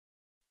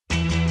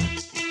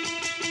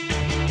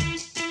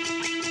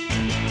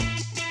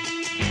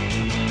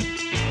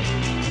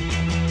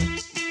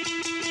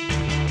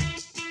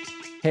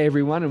Hey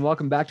everyone, and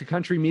welcome back to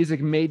Country Music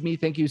Made Me.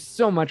 Thank you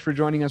so much for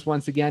joining us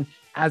once again.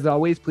 As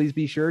always, please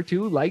be sure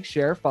to like,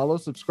 share, follow,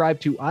 subscribe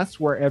to us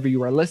wherever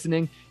you are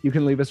listening. You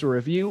can leave us a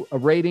review, a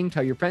rating,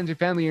 tell your friends, your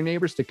family, your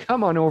neighbors to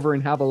come on over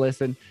and have a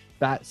listen.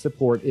 That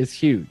support is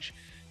huge.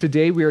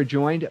 Today, we are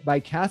joined by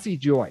Cassie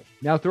Joy.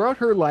 Now, throughout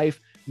her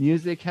life,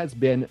 music has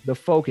been the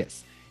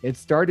focus. It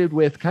started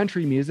with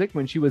country music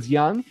when she was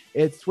young.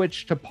 It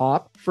switched to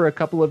pop for a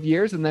couple of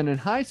years, and then in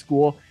high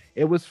school,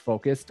 it was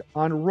focused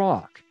on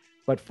rock.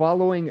 But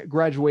following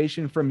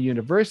graduation from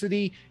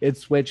university, it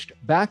switched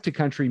back to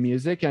country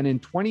music. And in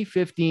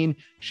 2015,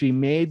 she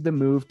made the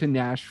move to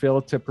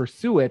Nashville to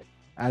pursue it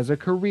as a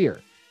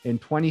career. In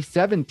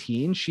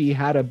 2017, she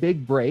had a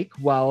big break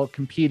while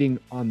competing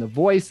on The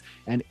Voice.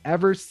 And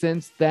ever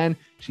since then,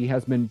 she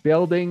has been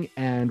building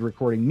and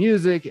recording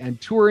music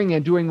and touring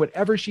and doing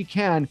whatever she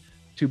can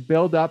to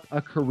build up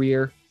a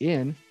career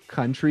in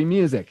country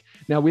music.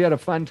 Now, we had a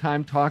fun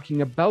time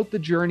talking about the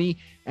journey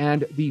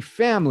and the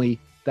family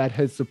that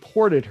has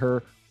supported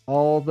her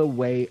all the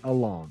way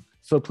along.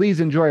 So please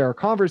enjoy our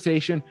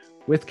conversation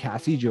with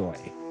Cassie Joy.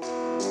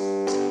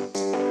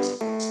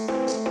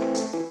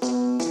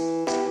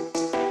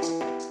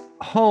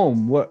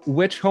 Home,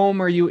 which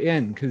home are you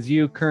in? Because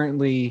you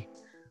currently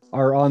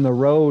are on the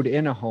road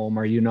in a home,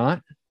 are you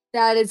not?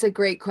 That is a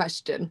great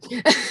question.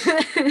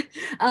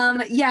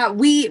 Yeah,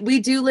 we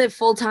do live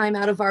full time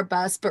out of our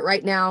bus, but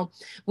right now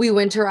we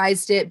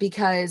winterized it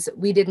because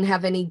we didn't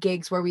have any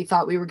gigs where we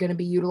thought we were going to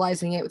be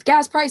utilizing it with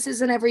gas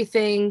prices and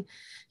everything.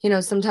 You know,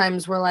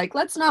 sometimes we're like,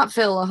 let's not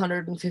fill a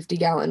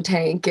 150-gallon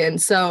tank.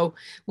 And so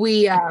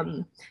we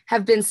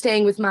have been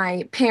staying with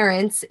my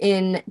parents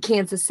in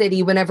Kansas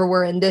City whenever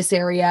we're in this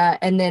area.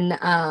 And then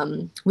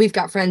we've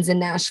got friends in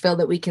Nashville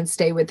that we can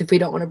stay with if we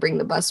don't want to bring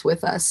the bus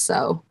with us.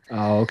 So,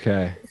 Oh,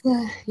 okay.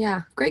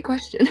 Yeah, great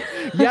question.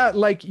 Yeah,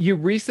 like you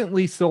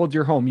recently sold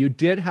your home. You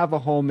did have a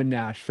home in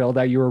Nashville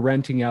that you were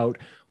renting out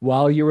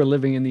while you were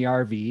living in the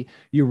RV.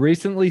 You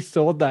recently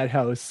sold that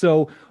house.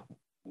 So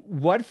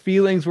what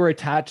feelings were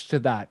attached to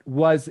that?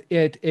 Was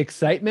it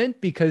excitement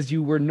because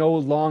you no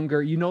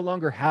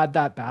longer had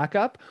that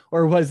backup,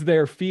 or was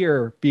there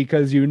fear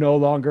because you no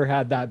longer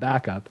had that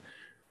backup?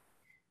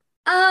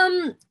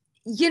 Um,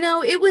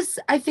 it was,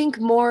 I think,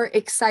 more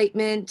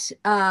excitement,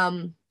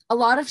 a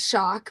lot of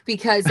shock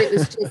because it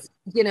was just,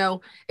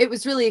 it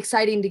was really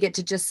exciting to get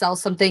to just sell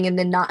something and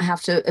then not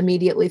have to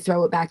immediately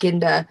throw it back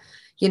into,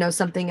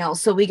 something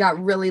else. So we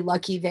got really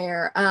lucky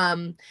there.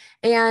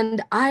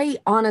 And I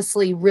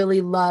honestly really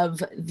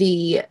love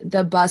the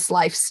bus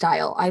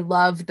lifestyle. I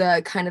love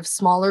the kind of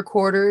smaller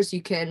quarters.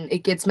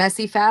 It gets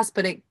messy fast,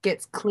 but it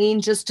gets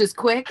clean just as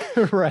quick.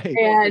 Right.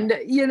 And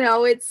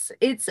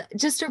it's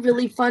just a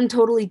really fun,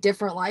 totally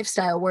different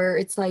lifestyle where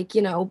it's like,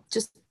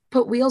 just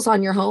put wheels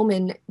on your home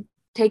and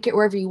take it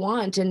wherever you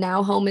want. And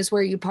now home is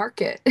where you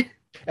park it.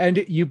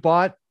 And you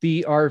bought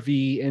the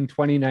RV in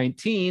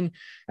 2019,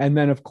 and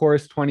then of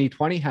course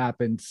 2020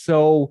 happened.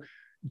 So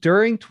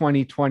during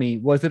 2020,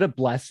 was it a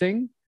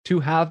blessing to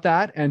have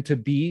that and to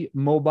be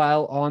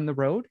mobile on the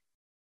road?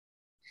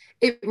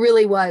 It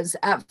really was.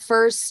 At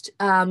first,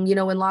 when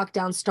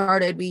lockdown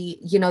started,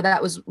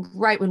 that was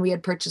right when we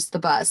had purchased the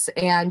bus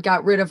and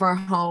got rid of our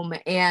home.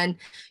 And,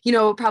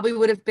 it probably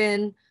would have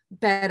been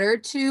better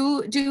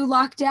to do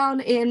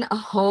lockdown in a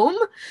home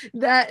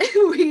that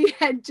we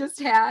had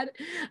just had.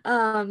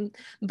 Once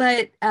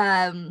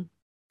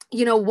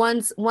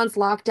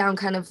lockdown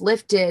kind of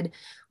lifted,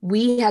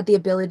 we had the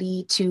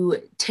ability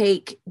to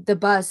take the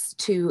bus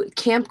to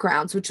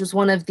campgrounds, which was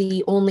one of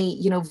the only,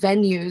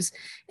 venues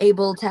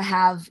able to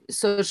have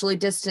socially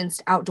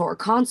distanced outdoor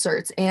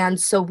concerts. And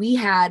so we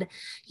had,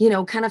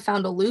 kind of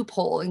found a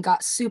loophole and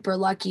got super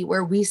lucky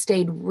where we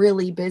stayed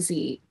really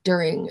busy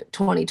during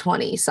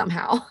 2020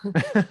 somehow,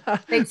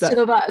 thanks to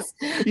the bus.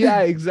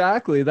 Yeah,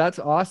 exactly. That's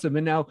awesome.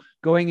 And now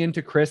going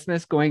into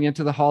Christmas, going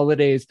into the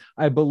holidays,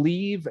 I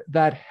believe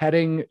that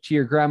heading to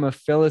your grandma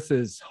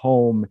Phyllis's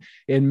home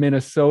in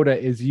Minnesota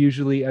is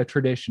usually a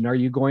tradition. Are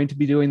you going to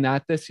be doing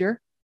that this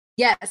year?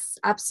 Yes,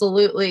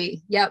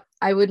 absolutely. Yep.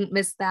 I wouldn't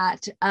miss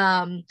that.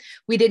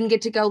 We didn't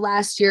get to go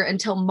last year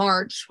until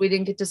March. We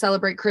didn't get to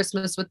celebrate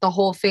Christmas with the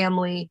whole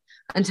family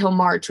until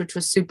March, which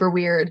was super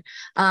weird.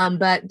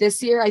 But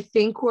this year, I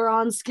think we're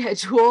on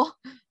schedule.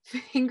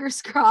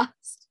 Fingers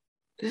crossed.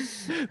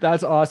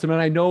 That's awesome.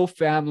 And I know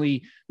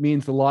family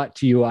means a lot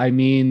to you. I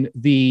mean,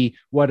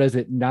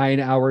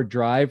 9-hour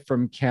drive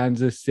from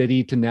Kansas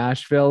City to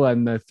Nashville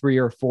and the 3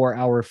 or 4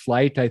 hour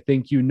flight. I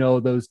think you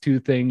know those two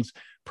things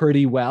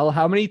pretty well.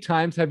 How many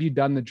times have you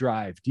done the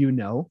drive? Do you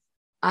know?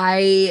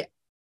 I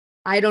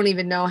don't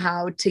even know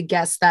how to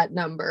guess that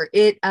number.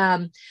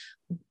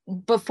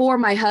 Before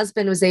my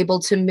husband was able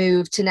to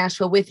move to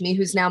Nashville with me,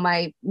 who's now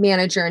my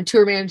manager and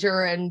tour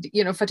manager and,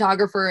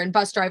 photographer and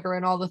bus driver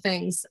and all the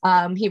things.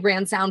 He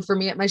ran sound for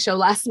me at my show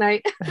last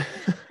night.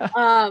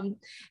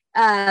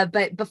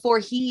 But before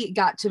he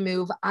got to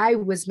move, I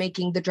was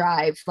making the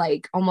drive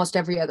like almost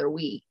every other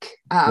week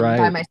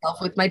by myself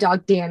with my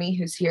dog, Danny,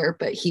 who's here,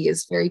 but he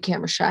is very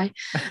camera shy.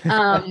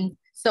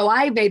 So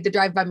I made the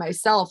drive by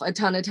myself a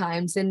ton of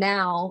times. And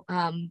now,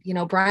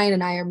 Brian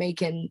and I are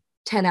making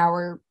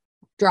 10-hour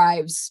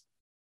drives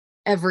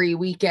every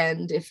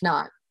weekend, if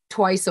not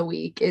twice a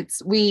week.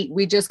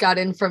 We just got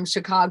in from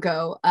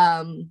Chicago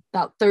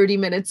about 30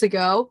 minutes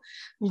ago,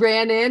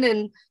 ran in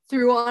and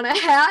threw on a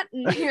hat,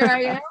 and here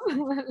I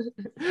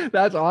am.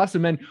 That's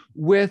awesome. And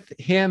with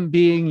him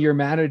being your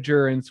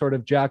manager and sort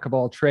of jack of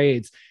all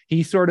trades,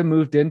 he sort of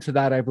moved into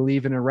that, I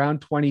believe, in around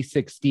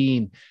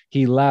 2016.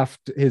 He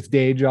left his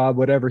day job,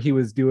 whatever he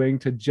was doing,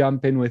 to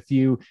jump in with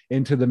you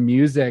into the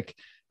music.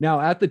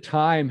 Now, at the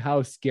time,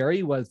 how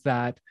scary was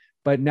that?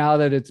 But now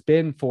that it's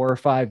been 4 or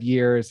 5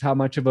 years, how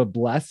much of a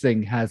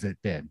blessing has it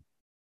been?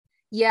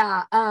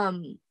 Yeah.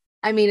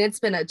 It's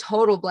been a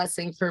total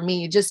blessing for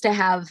me just to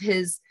have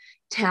his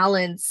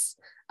talents,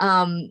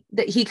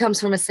 that he comes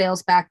from a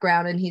sales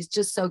background, and he's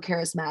just so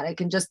charismatic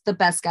and just the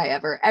best guy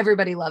ever.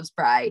 Everybody loves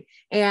Bry.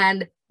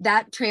 And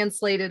that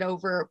translated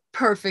over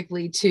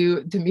perfectly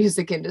to the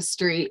music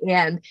industry,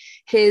 and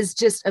his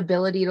just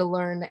ability to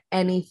learn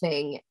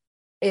anything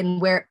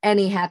and wear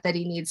any hat that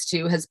he needs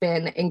to has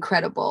been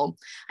incredible.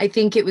 I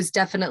think it was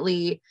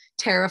definitely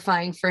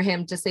terrifying for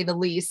him, to say the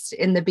least,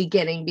 in the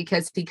beginning,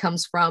 because he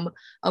comes from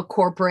a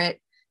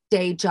corporate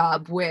day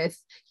job with,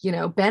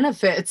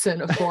 benefits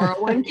and a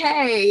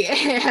 401k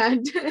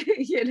and,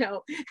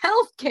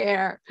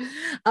 healthcare.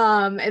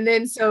 And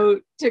then so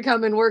to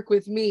come and work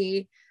with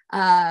me,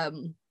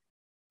 one,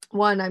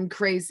 I'm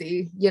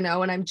crazy, and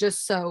I'm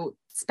just so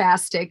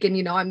spastic,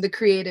 and, I'm the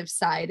creative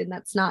side, and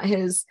that's not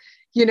his,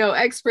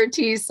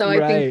 expertise. So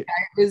I think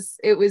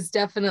it was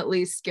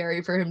definitely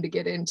scary for him to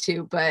get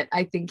into, but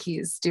I think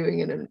he's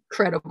doing an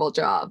incredible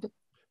job.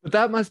 But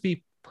that must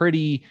be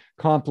pretty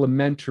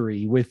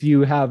complementary, with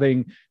you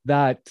having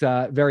that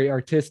very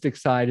artistic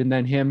side and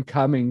then him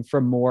coming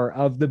from more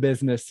of the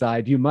business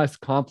side. You must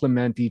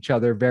complement each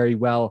other very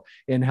well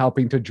in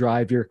helping to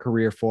drive your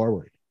career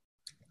forward.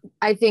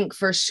 I think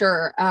for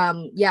sure.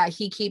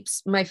 He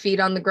keeps my feet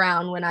on the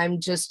ground when I'm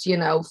just,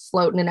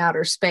 floating in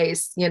outer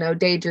space,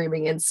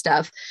 daydreaming and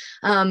stuff.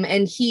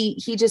 And he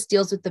just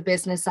deals with the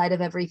business side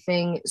of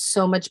everything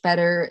so much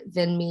better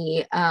than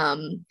me.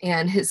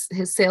 And his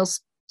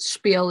sales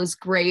spiel is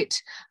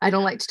great. I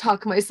don't like to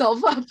talk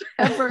myself up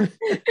ever.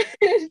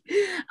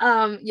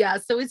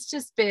 So it's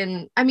just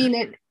been,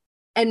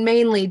 and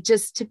mainly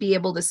just to be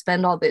able to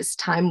spend all this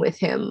time with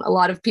him. A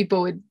lot of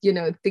people would,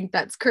 think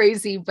that's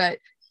crazy, but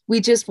we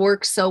just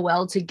work so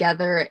well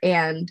together,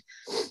 and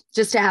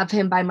just to have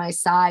him by my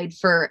side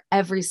for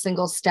every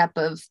single step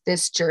of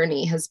this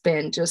journey has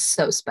been just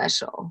so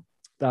special.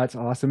 That's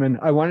awesome. And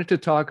I wanted to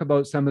talk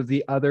about some of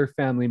the other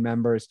family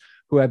members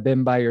who have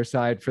been by your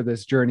side for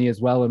this journey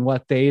as well, and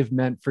what they've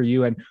meant for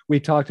you. And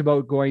we talked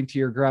about going to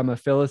your grandma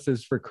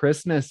Phyllis's for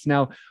Christmas.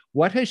 Now,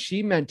 what has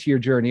she meant to your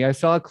journey? I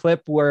saw a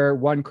clip where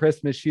one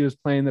Christmas she was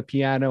playing the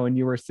piano and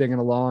you were singing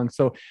along.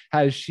 So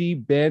has she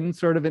been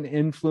sort of an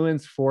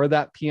influence for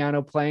that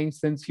piano playing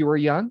since you were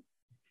young?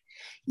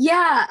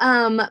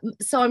 Yeah.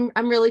 So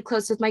I'm really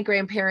close with my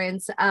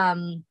grandparents.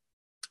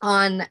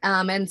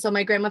 And so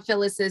my grandma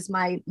Phyllis is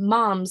my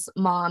mom's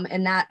mom,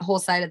 and that whole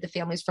side of the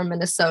family is from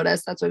Minnesota.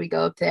 So that's why we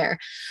go up there.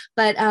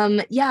 But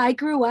I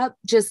grew up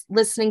just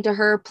listening to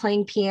her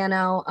playing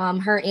piano,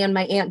 her and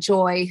my Aunt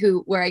Joy,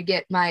 where I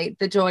get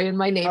the Joy in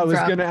my name from. I was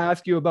going to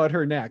ask you about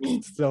her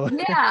next. So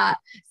yeah.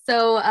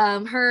 So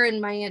her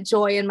and my Aunt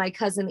Joy and my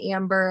cousin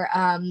Amber,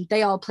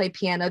 they all play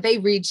piano. They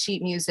read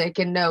sheet music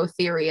and know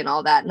theory and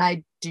all that. And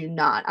I do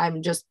not.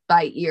 I'm just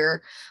by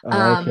ear.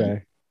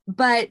 Okay.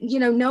 But,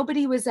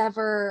 nobody was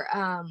ever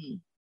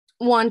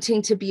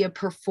wanting to be a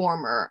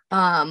performer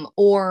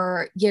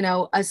or,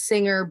 a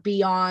singer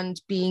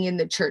beyond being in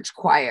the church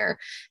choir.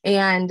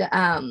 And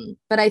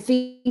but I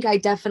think I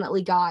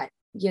definitely got,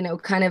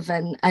 kind of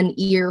an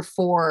ear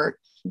for,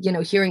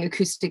 hearing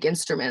acoustic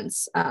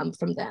instruments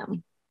from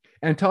them.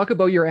 And talk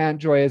about your Aunt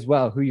Joy as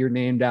well, who you're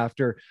named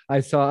after.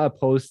 I saw a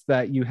post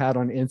that you had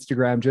on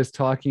Instagram just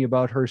talking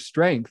about her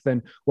strength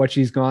and what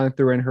she's gone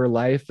through in her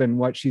life and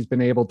what she's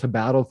been able to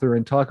battle through,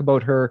 and talk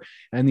about her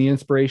and the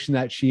inspiration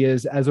that she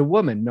is as a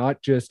woman,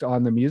 not just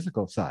on the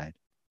musical side.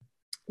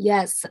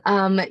 Yes.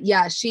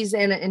 She's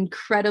an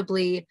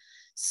incredibly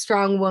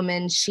strong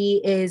woman. She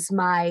is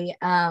my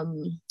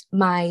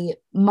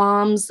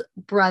mom's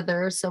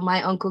brother, so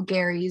my Uncle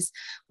Gary's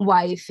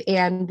wife,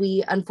 and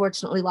we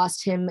unfortunately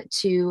lost him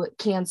to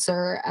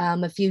cancer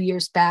a few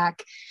years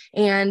back.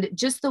 And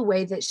just the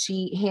way that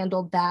she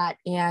handled that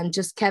and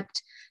just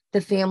kept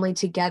the family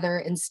together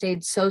and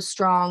stayed so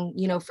strong,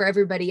 for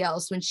everybody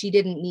else when she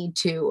didn't need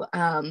to,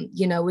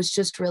 was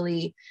just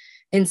really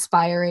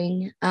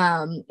inspiring.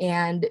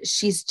 And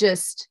she's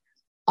just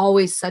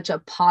always such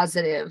a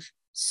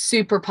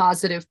super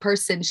positive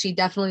person. She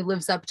definitely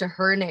lives up to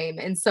her name.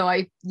 And so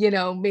I,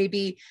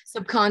 maybe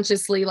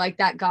subconsciously like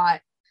that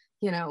got,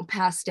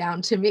 passed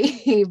down to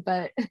me,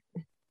 but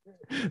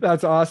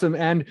That's awesome.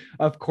 And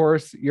of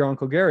course, your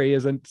Uncle Gary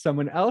isn't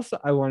someone else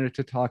I wanted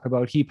to talk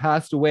about. He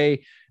passed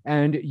away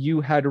and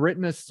you had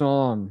written a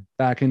song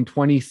back in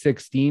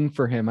 2016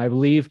 for him. I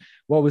believe,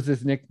 what was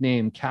his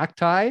nickname?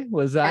 Cacti?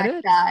 Was that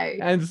Cacti. it?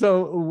 And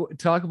so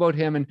talk about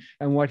him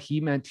and what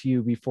he meant to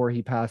you before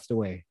he passed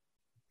away.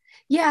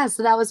 Yeah,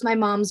 so that was my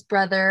mom's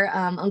brother,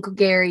 Uncle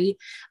Gary.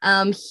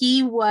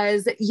 He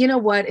was, you know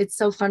what? It's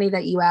so funny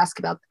that you ask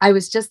about. I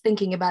was just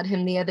thinking about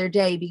him the other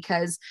day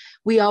because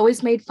we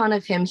always made fun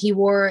of him. He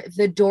wore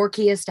the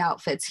dorkiest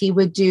outfits. He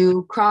would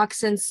do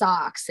Crocs and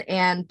socks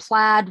and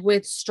plaid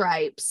with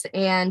stripes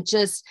and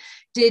just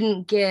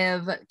didn't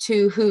give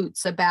two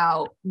hoots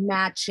about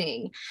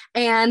matching.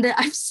 And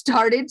I've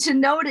started to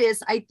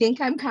notice, I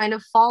think I'm kind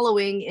of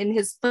following in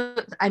his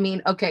foot. I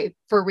mean, okay,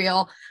 for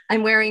real,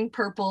 I'm wearing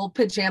purple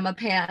pajama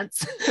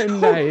pants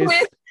Nice.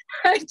 with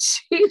a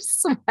cheap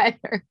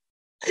sweater.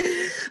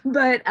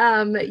 But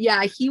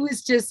yeah, he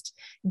was just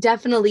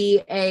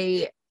definitely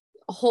a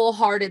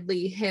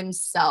wholeheartedly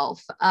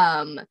himself,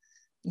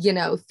 you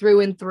know, through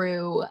and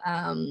through.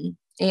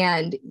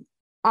 And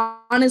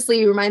honestly,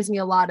 he reminds me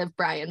a lot of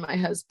Brian, my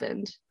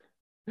husband.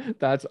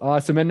 That's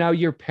awesome. And now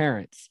your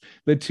parents,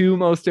 the two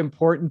most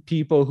important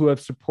people who have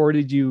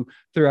supported you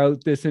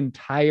throughout this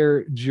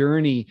entire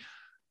journey.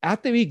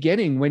 At the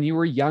beginning, when you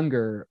were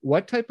younger,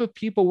 what type of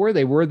people were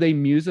they? Were they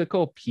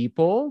musical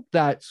people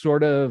that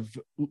sort of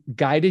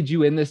guided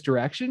you in this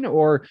direction?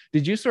 Or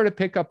did you sort of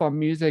pick up on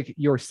music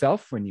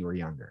yourself when you were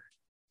younger?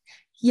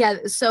 Yeah,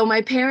 so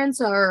my parents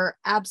are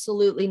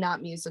absolutely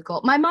not musical.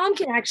 My mom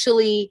can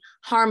actually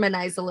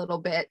harmonize a little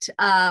bit.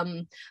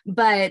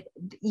 But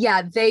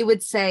yeah, they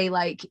would say,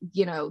 like,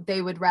 you know,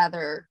 they would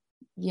rather,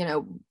 you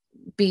know,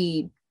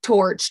 be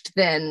torched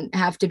than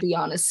have to be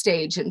on a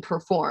stage and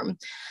perform.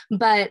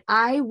 But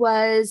I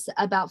was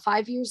about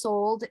 5 years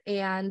old,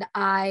 and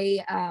I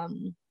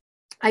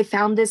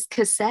found this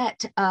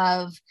cassette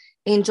of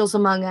Angels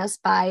Among Us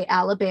by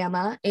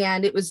Alabama.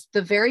 And it was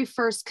the very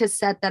first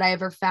cassette that I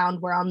ever found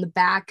where on the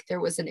back there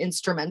was an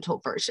instrumental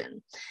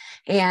version.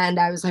 And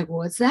I was like, well,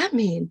 what's that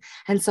mean?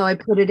 And so I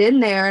put it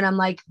in there and I'm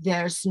like,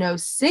 there's no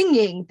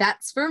singing.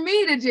 That's for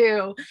me to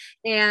do.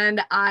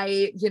 And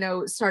I, you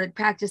know, started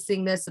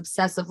practicing this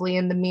obsessively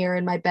in the mirror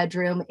in my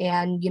bedroom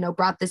and, you know,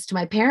 brought this to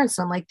my parents.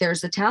 I'm like,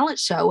 there's a talent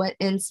show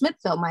in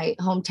Smithville, my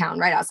hometown,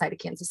 right outside of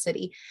Kansas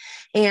City.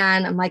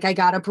 And I'm like, I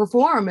got to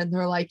perform. And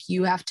they're like,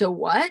 you have to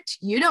what?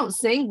 You don't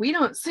sing. We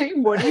don't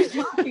sing. What are you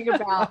talking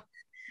about?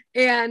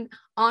 And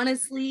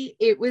honestly,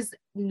 it was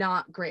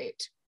not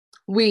great.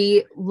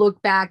 We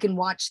look back and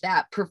watch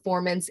that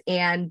performance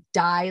and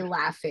die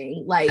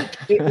laughing.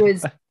 Like, it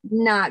was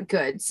not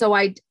good. So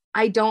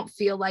I don't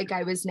feel like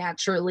I was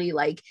naturally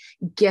like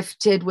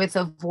gifted with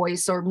a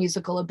voice or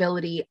musical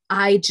ability.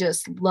 I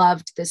just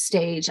loved the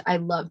stage. I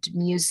loved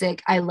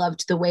music. I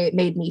loved the way it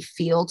made me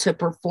feel to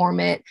perform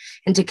it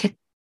and to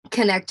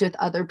connect with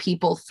other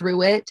people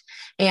through it.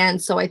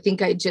 And so I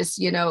think I just,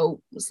 you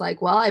know, was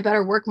like, well, I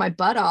better work my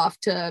butt off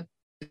to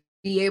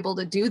be able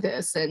to do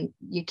this. And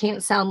you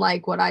can't sound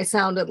like what I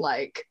sounded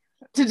like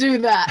to do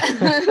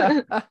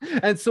that.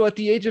 And so at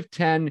the age of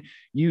 10,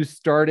 you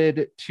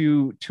started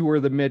to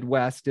tour the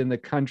Midwest in the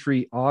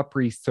country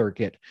Opry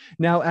circuit.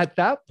 Now, at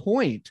that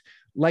point,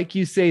 like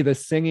you say, the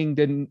singing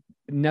didn't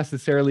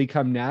necessarily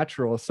come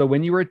natural. So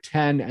when you were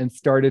 10 and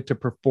started to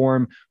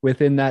perform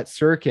within that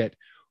circuit,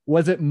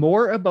 was it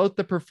more about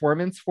the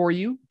performance for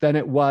you than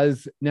it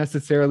was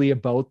necessarily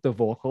about the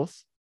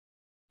vocals?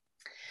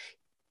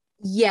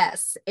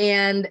 Yes.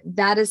 And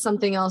that is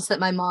something else that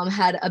my mom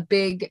had a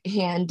big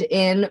hand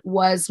in,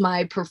 was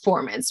my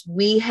performance.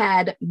 We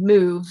had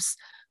moves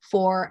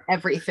for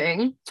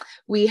everything.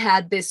 We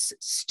had this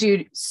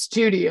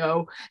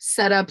studio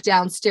set up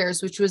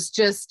downstairs, which was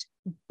just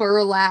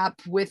burlap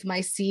with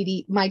my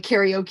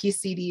karaoke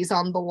CDs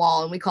on the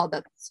wall, and we called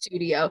that the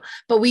studio.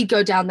 But we'd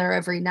go down there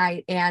every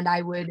night and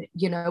I would,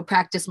 you know,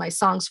 practice my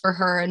songs for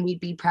her, and we'd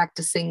be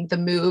practicing the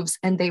moves,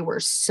 and they were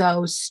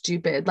so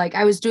stupid. Like,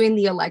 I was doing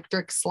the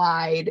electric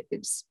slide.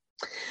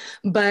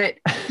 But,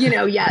 you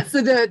know, yeah.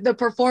 So the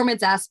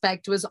performance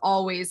aspect was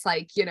always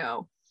like, you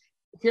know,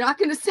 if you're not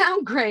going to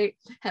sound great,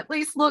 at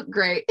least look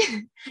great.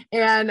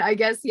 And I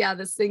guess, yeah,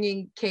 the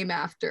singing came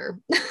after.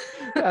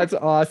 That's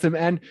awesome.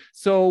 And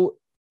so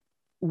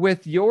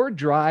with your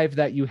drive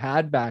that you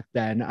had back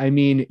then, I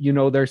mean, you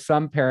know, there's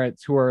some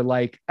parents who are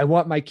like, I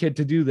want my kid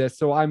to do this,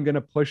 so I'm going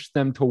to push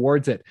them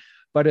towards it.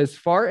 But as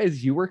far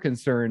as you were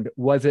concerned,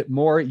 was it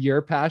more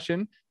your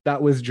passion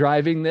that was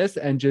driving this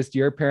and just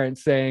your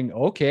parents saying,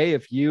 okay,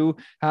 if you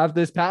have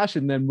this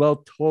passion, then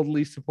we'll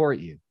totally support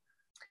you?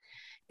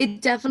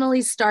 It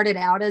definitely started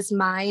out as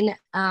mine.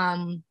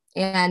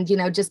 And, you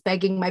know, just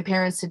begging my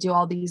parents to do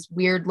all these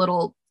weird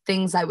little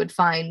things I would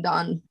find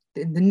on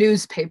the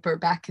newspaper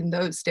back in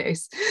those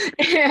days.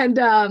 And,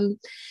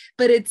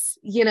 but it's,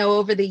 you know,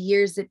 over the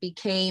years, it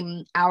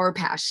became our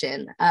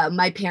passion.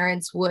 My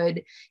parents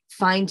would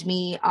find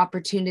me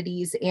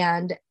opportunities,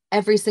 and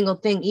every single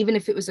thing, even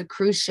if it was a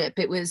cruise ship,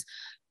 it was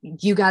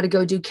you got to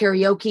go do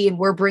karaoke, and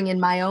we're bringing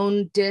my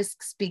own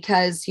discs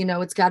because, you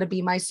know, it's got to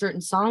be my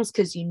certain songs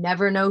because you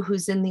never know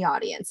who's in the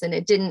audience. And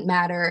it didn't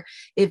matter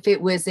if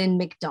it was in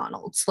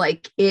McDonald's,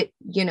 like it,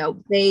 you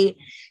know, they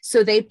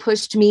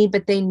pushed me,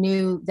 but they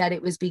knew that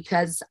it was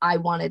because I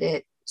wanted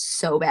it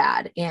so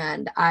bad.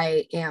 And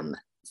I am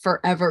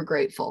forever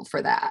grateful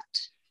for that.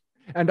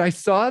 And I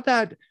saw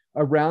that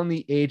around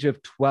the age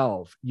of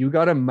 12, you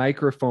got a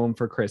microphone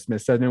for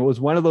Christmas, and it was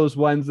one of those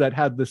ones that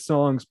had the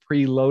songs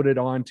preloaded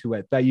onto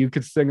it that you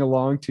could sing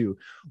along to.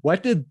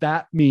 What did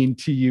that mean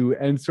to you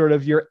and sort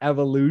of your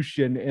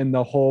evolution in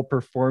the whole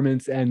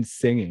performance and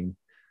singing?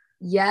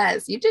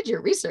 Yes, you did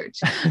your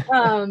research.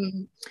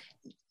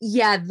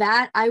 Yeah,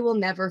 that I will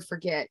never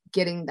forget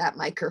getting that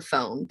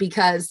microphone,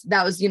 because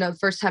that was, you know, the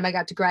first time I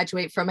got to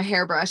graduate from a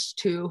hairbrush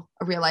to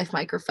a real life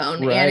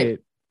microphone. Right. And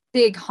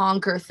big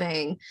honker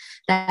thing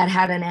that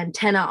had an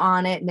antenna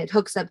on it, and it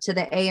hooks up to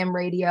the AM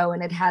radio,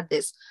 and it had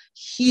this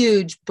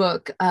huge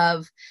book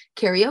of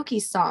karaoke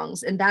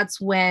songs. And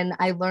that's when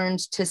I learned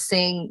to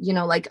sing, you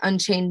know, like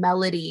Unchained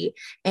Melody,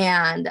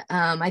 and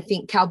I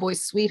think Cowboy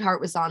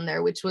Sweetheart was on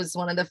there, which was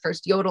one of the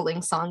first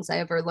yodeling songs I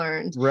ever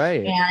learned.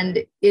 Right.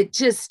 And it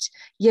just,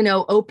 you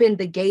know, opened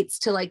the gates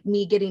to like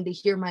me getting to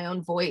hear my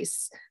own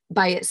voice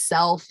by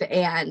itself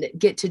and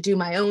get to do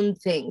my own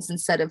things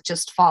instead of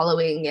just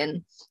following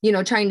and, you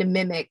know, trying to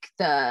mimic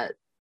the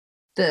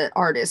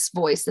artist's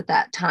voice at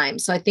that time.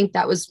 So I think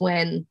that was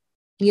when,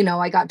 you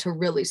know, I got to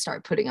really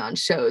start putting on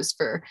shows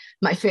for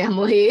my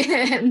family,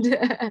 and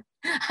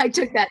I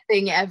took that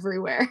thing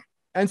everywhere.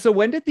 And so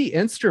when did the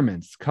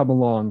instruments come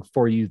along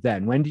for you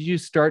then? When did you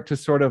start to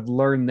sort of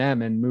learn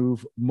them and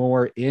move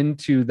more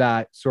into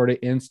that sort of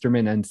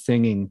instrument and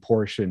singing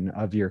portion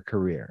of your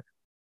career?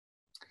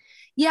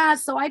 Yeah,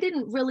 so I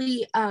didn't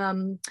really,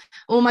 well,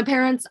 my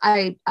parents,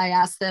 I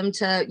asked them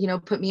to, you know,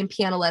 put me in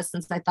piano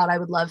lessons. I thought I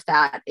would love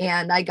that.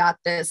 And I got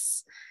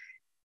this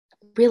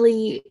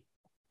really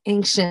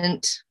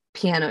ancient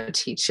piano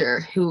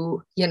teacher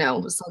who, you know,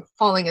 was like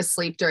falling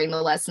asleep during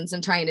the lessons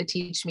and trying to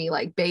teach me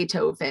like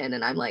Beethoven.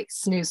 And I'm like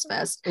snooze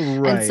fest.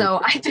 Right. And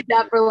so I did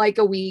that for like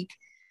a week,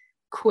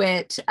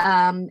 quit,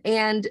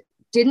 and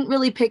didn't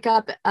really pick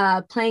up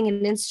playing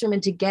an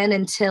instrument again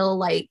until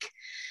like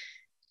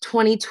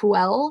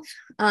 2012,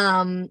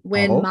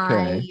 when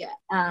Okay.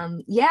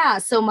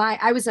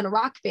 I was in a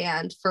rock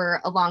band for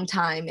a long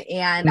time,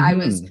 and I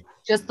was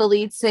just the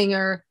lead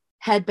singer,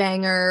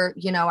 headbanger.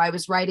 You know, I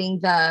was writing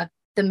the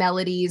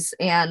melodies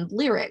and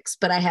lyrics,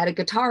 but I had a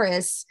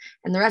guitarist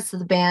and the rest of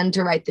the band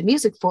to write the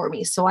music for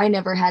me, so I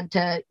never had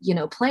to, you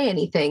know, play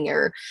anything.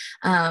 Or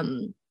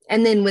and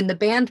then when the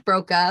band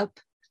broke up,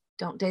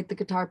 don't date the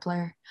guitar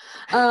player,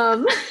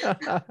 when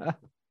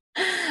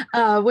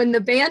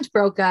the band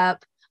broke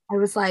up, I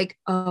was like,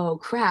 oh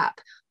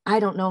crap, I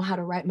don't know how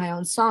to write my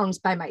own songs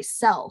by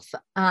myself.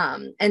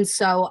 And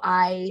so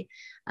I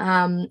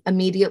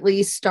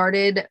immediately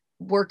started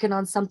working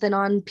on something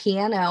on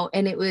piano,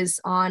 and it was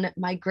on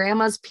my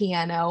grandma's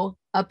piano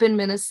up in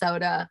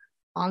Minnesota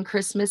on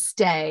Christmas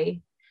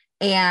Day.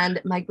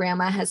 And my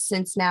grandma has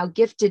since now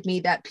gifted me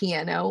that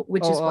piano,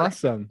 which is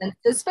awesome. What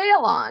this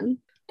fail on.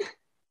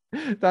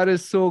 That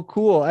is so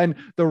cool. And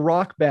the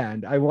rock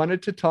band, I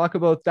wanted to talk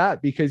about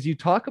that because you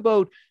talk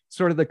about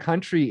sort of the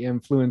country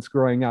influence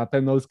growing up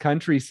and those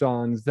country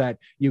songs that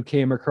you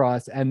came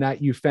across and that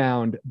you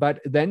found. But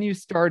then you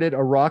started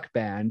a rock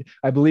band.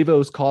 I believe it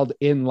was called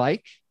In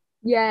Like.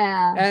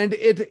 Yeah. And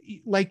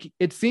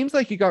it seems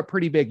like you got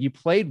pretty big. You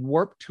played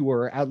Warped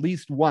Tour at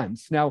least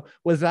once. Now,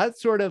 was that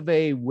sort of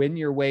a win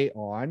your way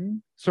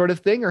on sort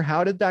of thing? Or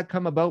how did that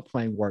come about,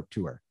 playing Warped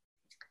Tour?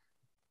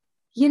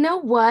 You know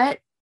what?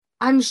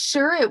 I'm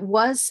sure it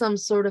was some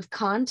sort of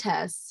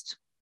contest.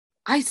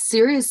 I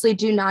seriously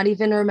do not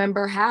even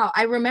remember how.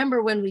 I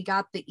remember when we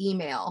got the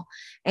email,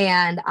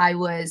 and I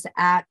was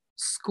at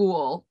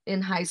school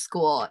in high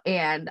school,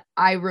 and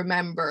I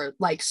remember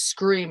like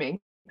screaming,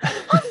 I'm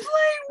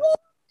playing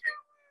Warped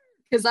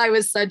Tour, because I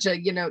was such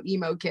a, you know,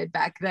 emo kid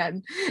back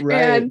then.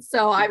 Right. And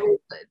so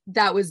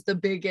that was the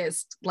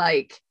biggest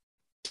like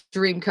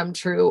dream come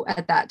true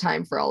at that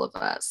time for all of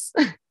us.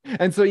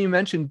 And so you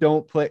mentioned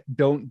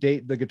don't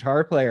date the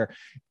guitar player.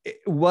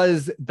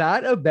 Was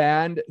that a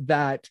band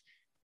that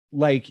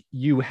like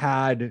you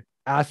had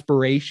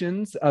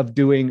aspirations of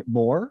doing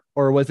more,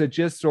 or was it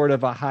just sort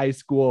of a high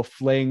school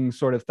fling,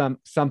 sort of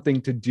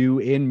something to do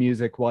in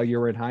music while you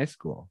were in high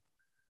school?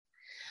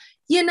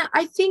 You know,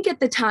 I think at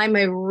the time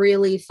I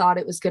really thought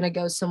it was going to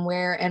go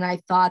somewhere, and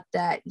I thought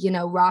that, you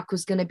know, rock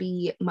was going to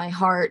be my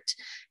heart.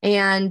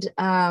 And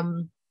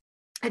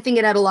I think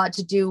it had a lot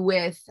to do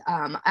with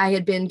I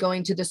had been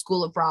going to the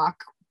School of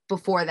Rock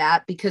before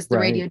that, because the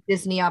Radio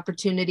Disney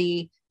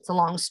opportunity, it's a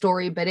long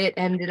story, but it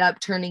ended up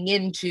turning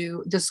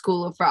into the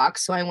School of Rock.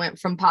 So I went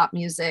from pop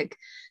music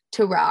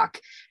to rock,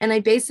 and I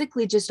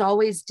basically just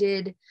always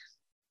did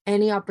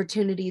any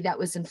opportunity that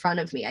was in front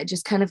of me. I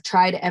just kind of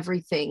tried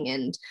everything.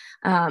 And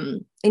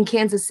in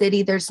Kansas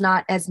City, there's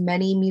not as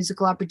many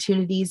musical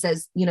opportunities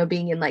as, you know,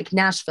 being in like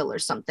Nashville or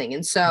something.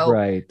 And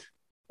so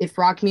if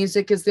rock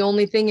music is the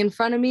only thing in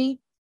front of me,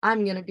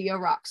 I'm going to be a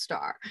rock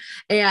star.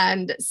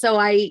 And so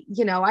I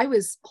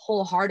was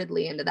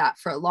wholeheartedly into that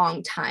for a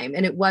long time.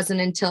 And it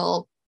wasn't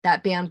until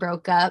that band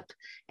broke up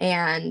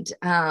and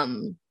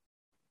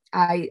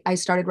I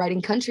started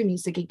writing country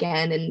music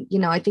again.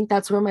 And, I think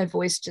that's where my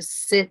voice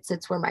just sits.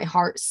 It's where my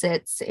heart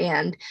sits.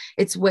 And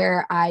it's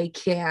where I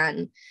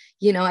can,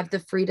 have the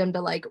freedom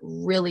to like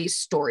really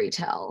story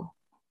tell.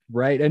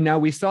 Right. And now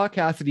we saw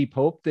Cassidy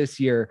Pope this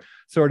year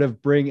sort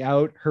of bring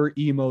out her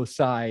emo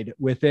side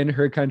within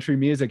her country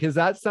music. Is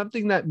that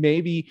something that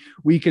maybe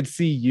we could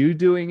see you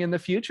doing in the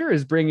future,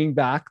 is bringing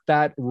back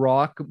that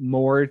rock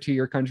more to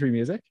your country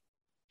music?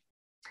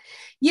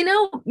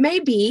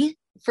 Maybe,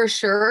 for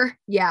sure.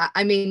 Yeah.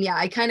 I mean, yeah,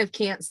 I kind of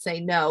can't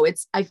say no.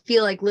 I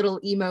feel like little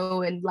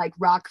emo and like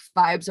rock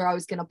vibes are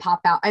always going to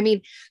pop out. I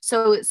mean,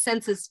 so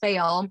Senses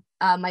Fail,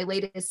 my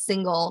latest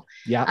single,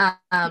 yeah.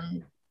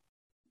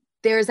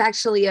 There's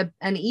actually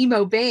an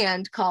emo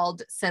band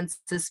called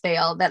Senses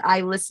Fail that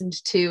I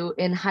listened to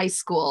in high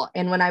school.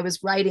 And when I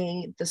was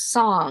writing the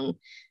song,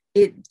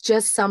 it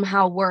just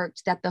somehow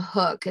worked that the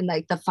hook and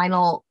like the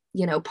final,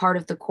 part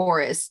of the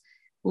chorus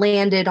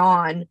landed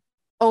on,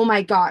 oh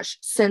my gosh,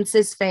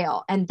 Senses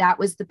Fail. And that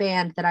was the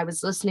band that I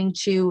was listening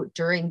to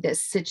during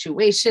this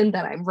situation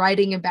that I'm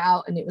writing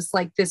about. And it was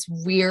like this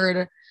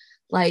weird,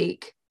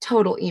 like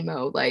total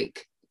emo,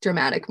 like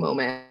dramatic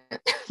moment,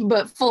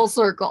 but full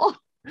circle.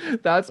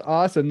 That's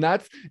awesome.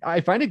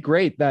 I find it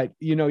great that,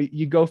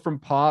 you go from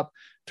pop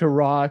to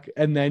rock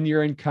and then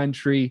you're in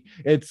country.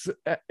 It's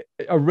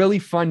a really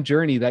fun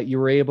journey that you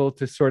were able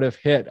to sort of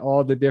hit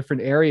all the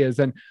different areas.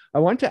 And I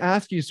want to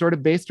ask you, sort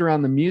of based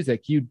around the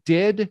music, you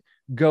did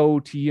go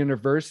to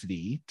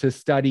university to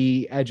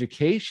study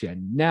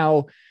education.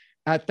 Now,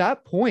 at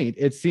that point,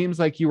 it seems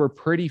like you were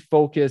pretty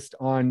focused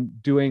on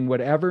doing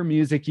whatever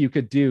music you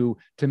could do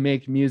to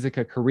make music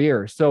a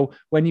career. So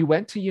when you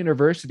went to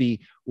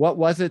university, what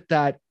was it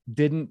that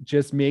didn't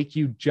just make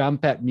you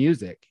jump at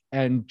music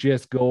and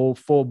just go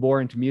full bore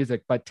into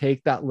music, but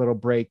take that little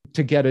break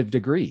to get a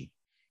degree?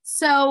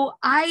 So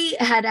I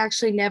had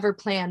actually never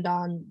planned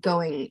on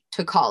going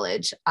to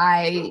college.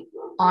 I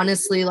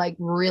honestly like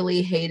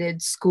really hated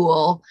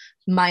school,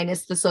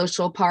 minus the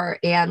social part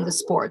and the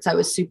sports. I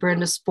was super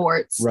into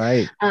sports.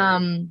 Right.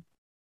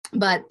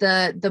 But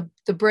the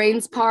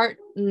brains part,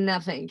 no,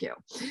 thank you.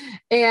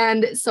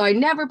 And so I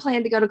never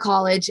planned to go to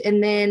college.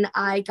 And then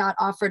I got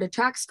offered a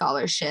track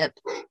scholarship,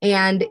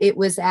 and it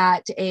was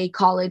at a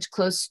college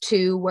close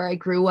to where I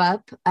grew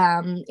up.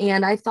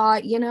 And I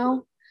thought,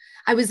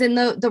 I was in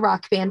the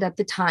rock band at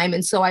the time.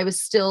 And so I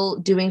was still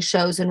doing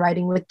shows and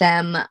writing with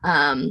them,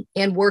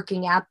 and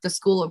working at the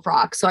School of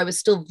Rock. So I was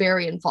still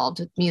very involved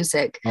with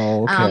music.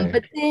 Oh, okay.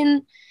 But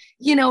then,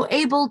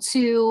 able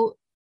to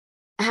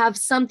have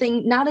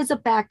something not as a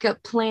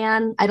backup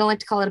plan. I don't like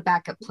to call it a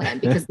backup plan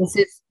because this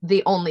is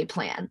the only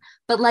plan.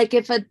 But like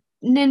if a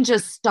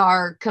ninja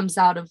star comes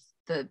out of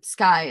the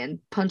sky and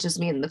punches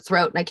me in the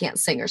throat and I can't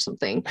sing or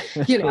something,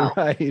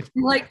 Right.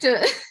 like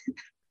to...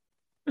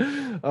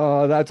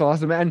 Oh, that's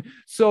awesome. And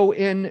so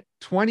in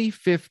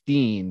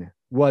 2015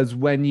 was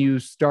when you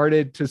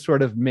started to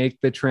sort of make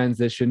the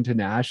transition to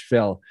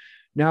Nashville.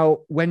 Now,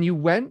 when you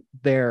went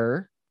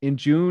there in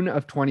June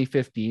of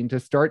 2015 to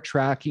start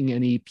tracking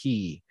an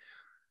EP,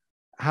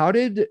 how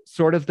did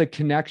sort of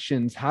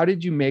how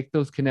did you make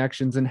those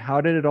connections, and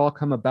how did it all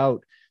come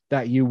about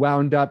that you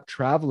wound up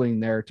traveling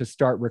there to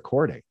start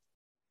recording?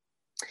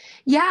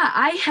 Yeah,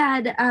 I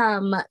had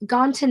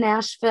gone to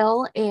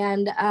Nashville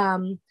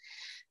and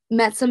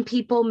met some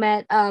people,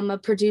 met a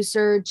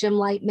producer, Jim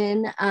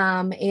Lightman,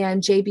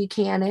 and Jay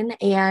Buchanan,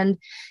 and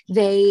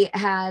they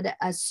had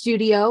a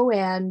studio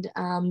and,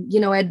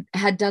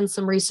 had done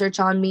some research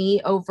on me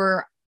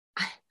over,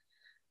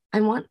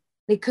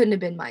 they couldn't have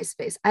been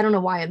MySpace. I don't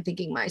know why I'm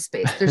thinking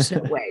MySpace. There's no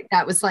way.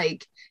 That was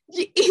like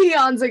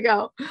eons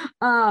ago.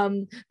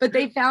 But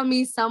they found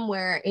me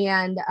somewhere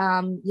and,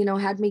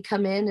 had me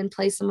come in and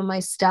play some of my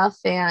stuff.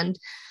 And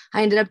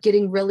I ended up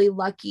getting really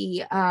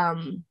lucky.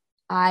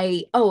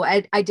 I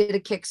did a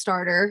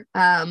Kickstarter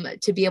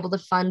to be able to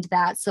fund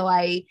that. So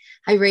I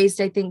raised,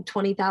 I think,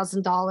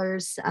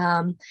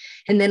 $20,000.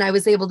 And then I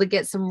was able to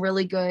get some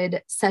really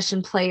good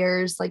session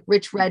players like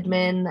Rich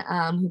Redman,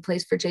 who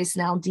plays for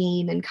Jason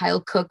Aldean, and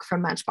Kyle Cook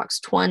from Matchbox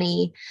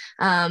 20.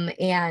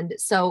 And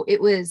so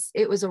it was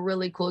a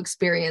really cool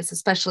experience,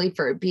 especially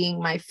for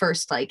being my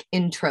first like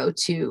intro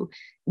to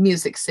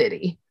Music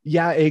City.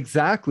 Yeah,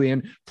 exactly.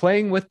 And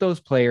playing with those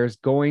players,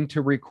 going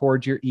to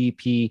record your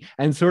EP,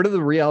 and sort of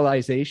the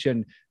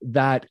realization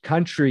that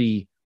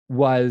country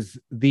was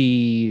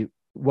the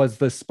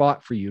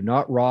spot for you,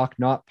 not rock,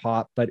 not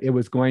pop, but it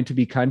was going to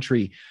be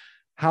country.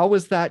 How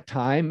was that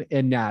time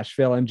in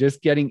Nashville and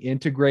just getting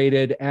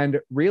integrated and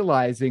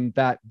realizing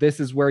that this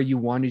is where you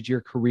wanted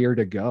your career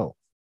to go?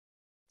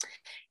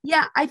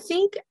 Yeah, I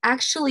think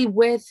actually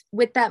with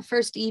that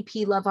first EP,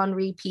 Love on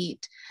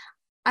Repeat,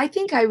 I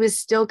think I was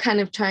still kind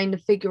of trying to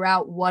figure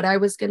out what I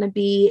was going to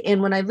be.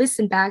 And when I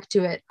listen back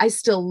to it, I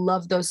still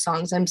love those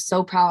songs. I'm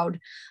so proud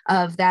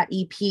of that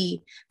EP,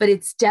 but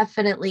it's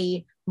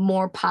definitely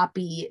more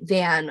poppy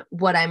than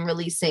what I'm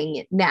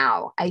releasing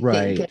now, I think.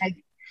 Right. And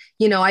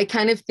I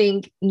kind of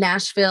think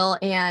Nashville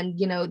and,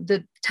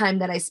 the time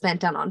that I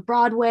spent down on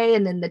Broadway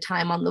and then the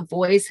time on The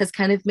Voice has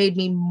kind of made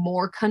me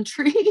more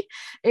country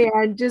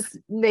and just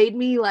made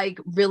me like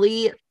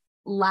really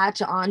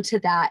latch onto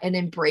that and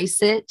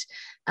embrace it.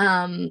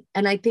 And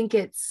I think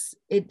it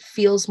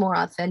feels more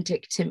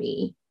authentic to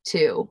me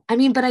too. I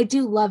mean, but I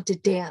do love to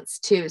dance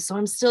too. So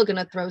I'm still going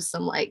to throw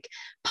some like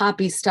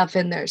poppy stuff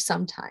in there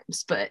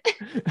sometimes, but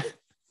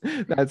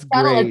That's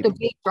gotta let great. the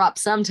beat drop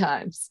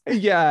sometimes.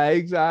 Yeah,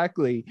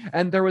 exactly.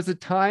 And there was a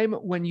time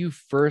when you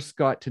first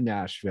got to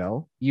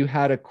Nashville, you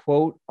had a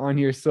quote on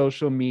your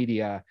social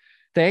media: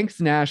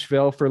 "Thanks,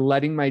 Nashville, for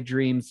letting my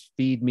dreams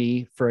feed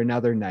me for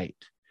another night."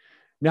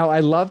 Now, I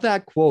love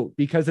that quote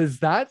because is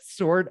that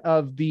sort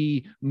of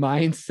the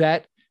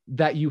mindset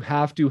that you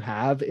have to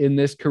have in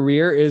this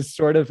career, is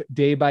sort of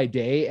day by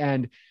day,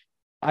 and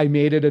I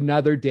made it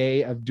another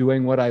day of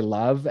doing what I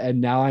love.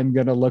 And now I'm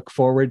going to look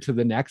forward to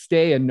the next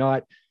day and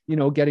not,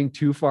 getting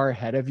too far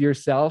ahead of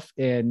yourself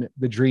in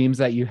the dreams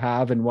that you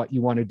have and what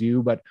you want to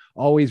do, but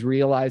always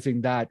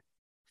realizing that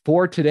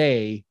for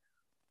today,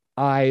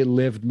 I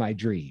lived my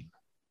dream.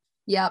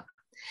 Yep.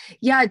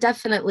 Yeah,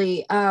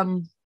 definitely.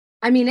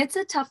 I mean, it's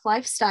a tough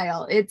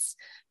lifestyle.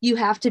 You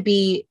have to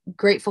be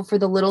grateful for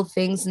the little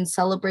things and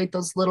celebrate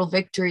those little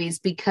victories,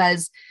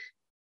 because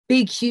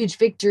big, huge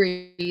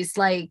victories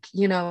like,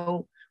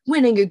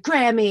 winning a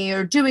Grammy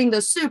or doing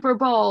the Super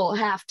Bowl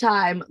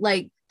halftime,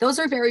 like those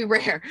are very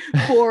rare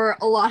for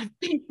a lot of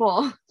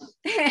people,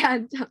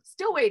 and I'm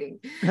still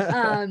waiting.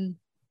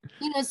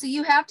 So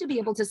you have to be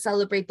able to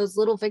celebrate those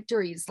little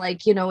victories,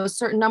 like, a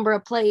certain number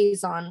of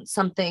plays on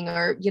something,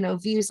 or,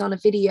 views on a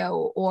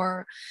video,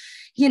 or,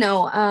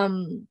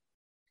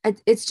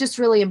 it's just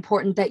really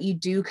important that you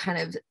do kind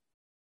of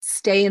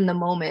stay in the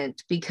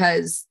moment,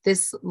 because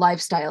this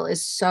lifestyle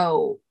is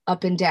so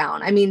up and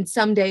down. I mean,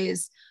 some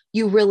days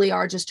you really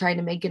are just trying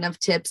to make enough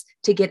tips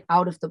to get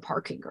out of the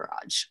parking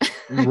garage.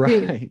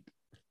 Right.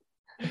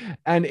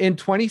 And in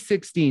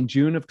 2016,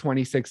 June of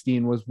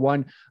 2016 was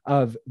one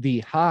of the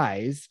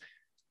highs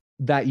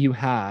that you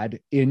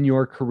had in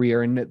your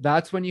career. And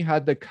that's when you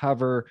had the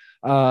cover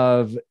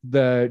of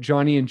the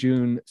Johnny and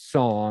June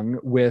song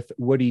with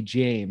Woody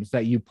James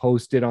that you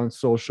posted on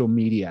social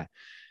media.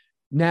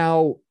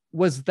 Now,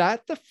 was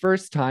that the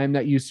first time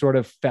that you sort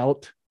of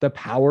felt the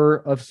power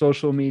of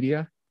social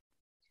media?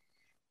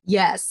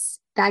 Yes,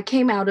 that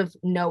came out of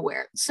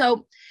nowhere.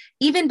 So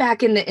even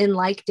back in the In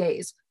Like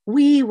days,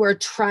 we were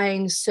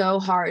trying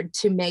so hard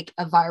to make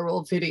a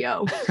viral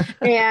video.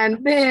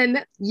 And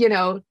then,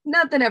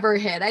 nothing ever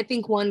hit. I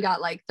think one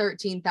got like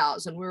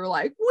 13,000. We were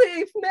like,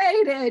 we've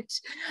made it.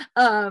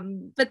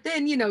 But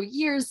then,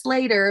 years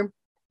later,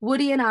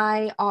 Woody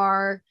and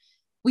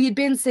we had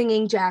been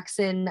singing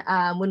Jackson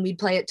when we'd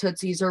play at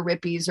Tootsie's or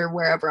Rippy's or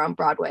wherever on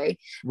Broadway.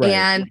 Right.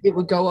 And it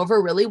would go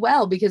over really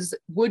well because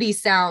Woody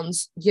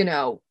sounds,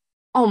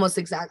 almost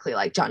exactly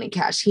like Johnny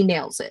Cash. He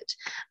nails it.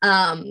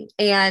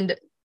 And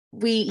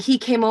he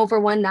came over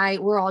one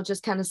night. We're all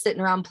just kind of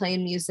sitting around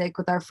playing music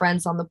with our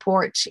friends on the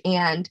porch.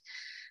 And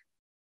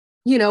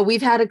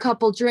we've had a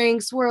couple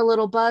drinks, we're a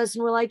little buzzed,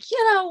 and we're like,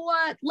 you know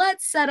what?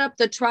 Let's set up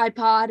the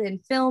tripod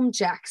and film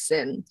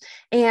Jackson.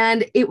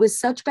 And it was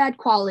such bad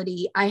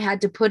quality. I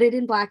had to put it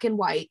in black and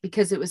white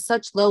because it was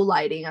such low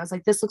lighting. I was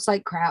like, this looks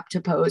like crap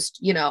to post.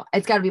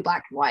 It's got to be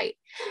black and white.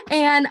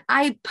 And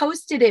I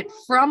posted it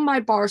from my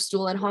bar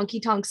stool at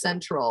Honky Tonk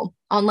Central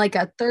on like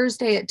a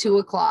Thursday at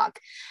 2:00.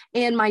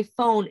 And my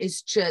phone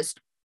is just,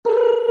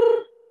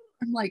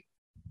 I'm like,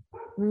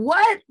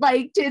 what,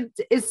 like,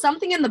 is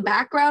something in the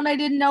background I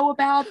didn't know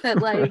about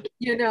that, like,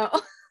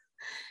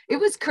 it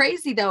was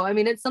crazy though. I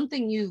mean, it's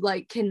something you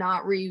like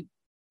cannot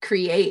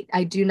recreate.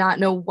 I do not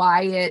know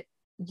why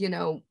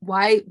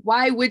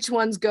why which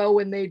ones go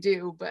when they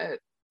do, but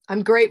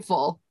I'm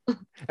grateful.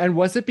 And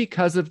was it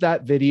because of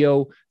that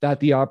video that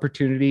the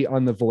opportunity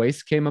on The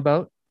Voice came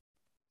about?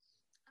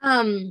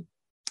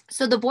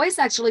 So The Voice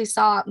actually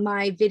saw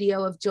my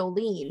video of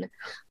Jolene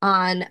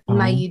on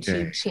my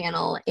YouTube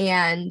channel,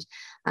 and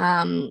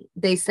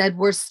they said,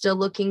 we're still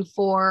looking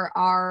for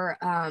our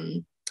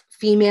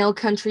female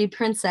country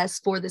princess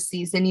for the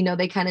season.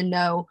 They kind of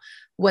know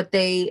what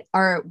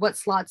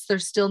slots they're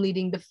still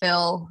needing to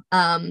fill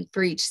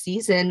for each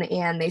season.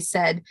 And they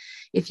said,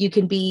 if you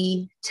can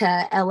be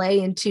to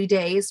LA in 2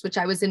 days, which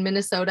I was in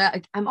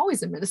Minnesota. I'm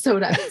always in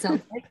Minnesota, it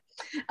sounds like.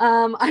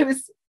 I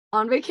was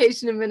on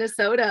vacation in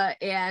Minnesota,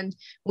 and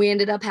we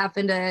ended up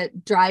having to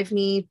drive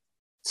me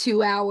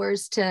 2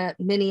 hours to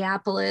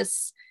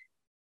Minneapolis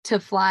to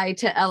fly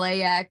to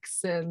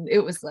LAX. And it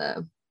was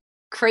a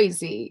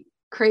crazy,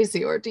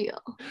 crazy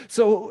ordeal.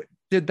 So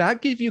did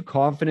that give you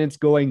confidence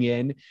going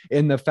in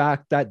the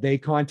fact that they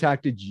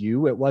contacted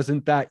you? It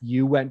wasn't that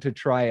you went to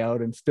try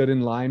out and stood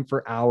in line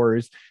for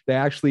hours. They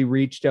actually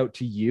reached out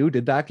to you.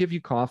 Did that give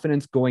you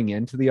confidence going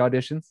into the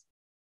auditions?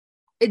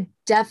 It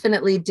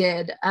definitely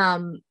did.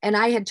 And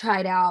I had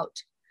tried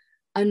out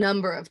a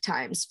number of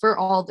times for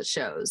all the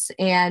shows.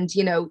 And,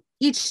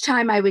 each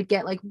time I would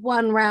get like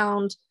one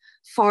round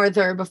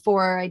farther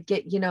before I'd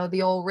get,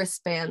 the old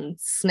wristband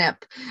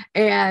snip.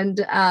 And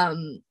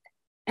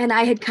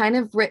I had kind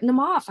of written them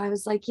off. I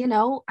was like,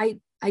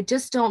 I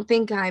just don't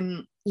think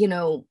I'm,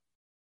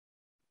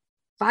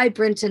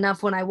 vibrant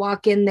enough when I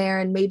walk in there,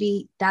 and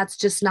maybe that's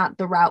just not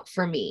the route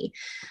for me.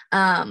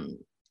 And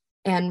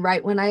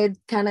right when I had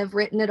kind of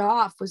written it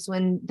off was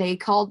when they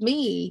called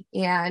me,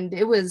 and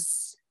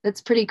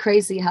that's pretty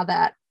crazy how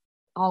that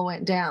all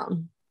went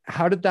down.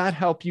 How did that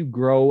help you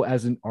grow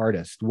as an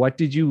artist? What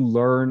did you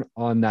learn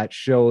on that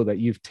show that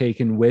you've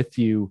taken with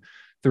you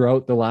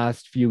throughout the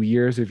last few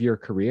years of your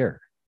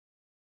career?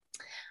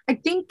 I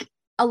think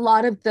a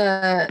lot of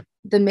the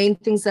main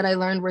things that I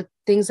learned were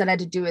things that had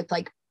to do with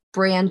like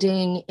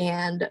branding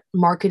and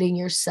marketing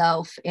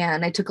yourself.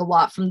 And I took a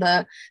lot from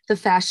the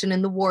fashion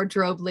and the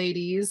wardrobe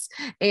ladies,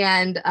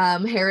 and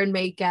hair and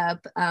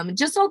makeup,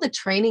 just all the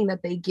training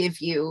that they give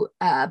you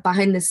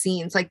behind the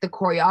scenes, like the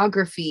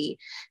choreography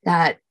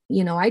that,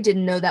 I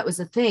didn't know that was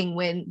a thing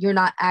when you're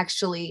not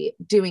actually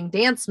doing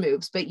dance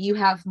moves, but you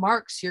have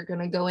marks you're going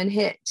to go and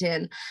hit.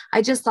 And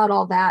I just thought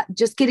all that,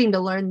 just getting to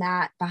learn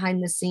that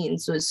behind the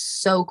scenes was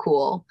so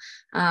cool.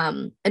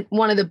 And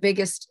one of the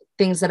biggest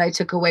things that I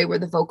took away were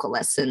the vocal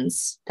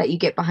lessons that you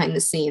get behind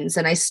the scenes.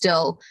 And I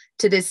still,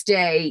 to this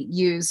day,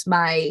 use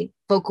my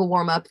vocal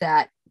warm-up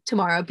that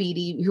Tamara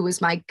Beatty, who was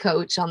my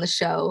coach on the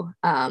show,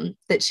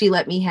 that she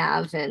let me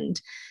have. And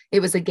it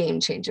was a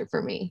game changer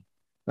for me.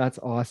 That's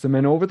awesome.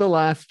 And over the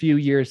last few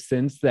years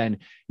since then,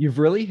 you've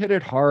really hit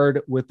it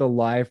hard with the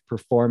live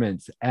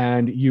performance,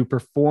 and you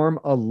perform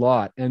a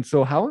lot. And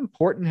so how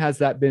important has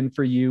that been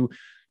for you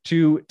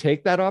to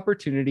take that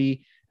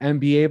opportunity and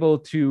be able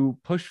to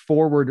push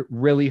forward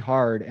really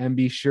hard and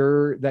be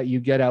sure that you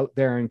get out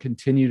there and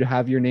continue to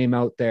have your name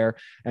out there,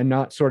 and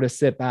not sort of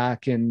sit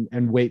back and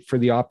wait for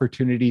the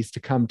opportunities to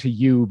come to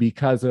you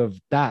because of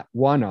that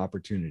one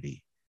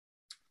opportunity?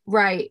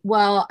 Right.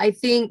 Well, I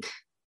think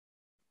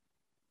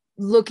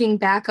looking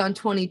back on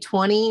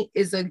 2020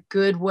 is a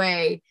good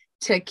way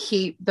to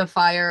keep the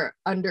fire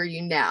under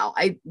you now.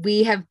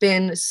 We have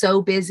been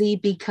so busy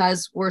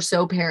because we're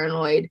so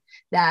paranoid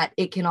that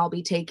it can all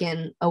be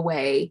taken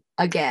away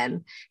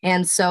again.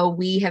 And so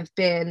we have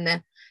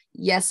been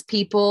yes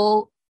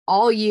people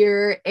all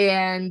year,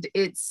 and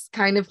it's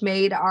kind of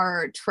made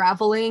our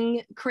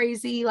traveling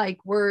crazy. Like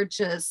we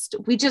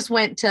just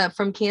went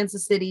from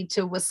Kansas City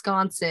to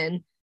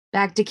Wisconsin,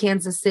 back to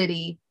Kansas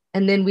City,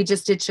 and then we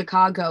just did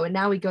Chicago, and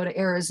now we go to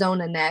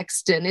Arizona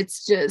next. And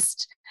it's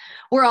just,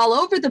 we're all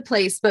over the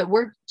place, but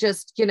we're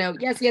just,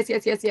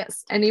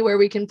 yes. Anywhere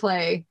we can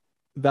play.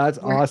 That's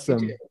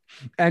awesome.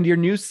 And your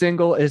new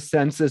single is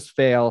Census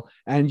Fail.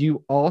 And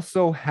you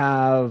also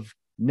have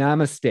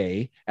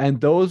Namaste.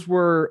 And those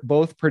were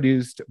both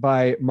produced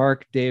by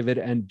Mark David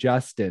and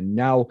Justin.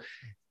 Now,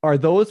 are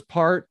those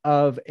part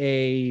of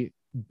a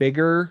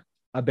bigger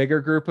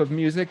group of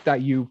music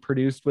that you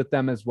produced with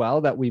them as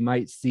well, that we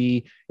might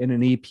see in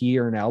an EP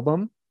or an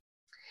album?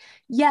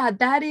 Yeah,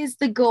 that is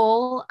the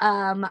goal.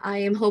 I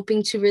am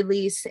hoping to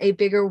release a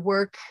bigger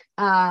work,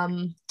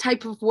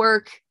 type of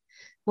work.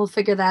 We'll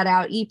figure that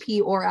out,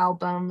 EP or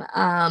album,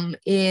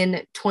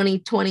 in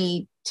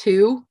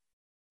 2022.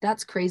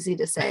 That's crazy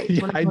to say.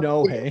 Yeah, I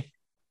know, hey.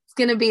 It's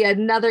going to be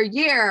another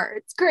year.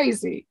 It's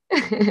crazy.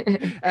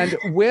 And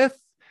with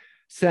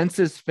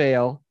Census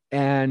Fail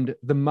and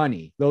The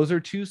Money, those are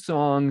two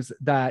songs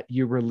that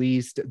you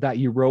released that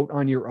you wrote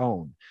on your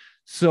own.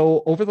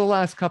 So over the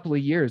last couple of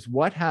years,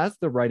 what has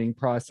the writing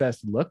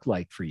process looked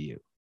like for you?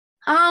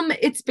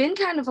 It's been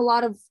kind of a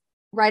lot of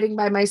writing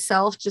by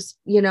myself, just,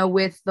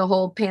 with the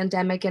whole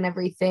pandemic and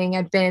everything.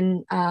 I've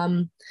been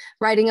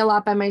writing a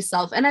lot by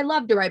myself, and I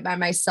love to write by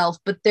myself,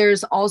 but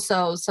there's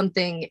also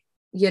something,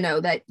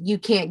 that you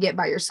can't get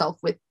by yourself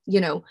with,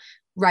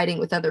 writing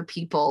with other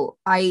people.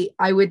 I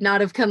would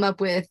not have come up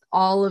with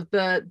all of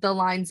the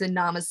lines in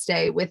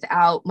Namaste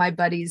without my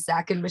buddies,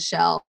 Zach and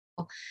Michelle.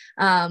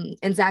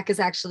 And Zach is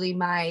actually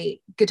my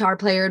guitar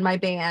player in my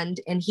band,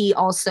 and he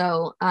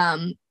also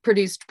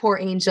produced Poor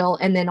Angel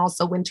and then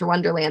also Winter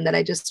Wonderland that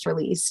I just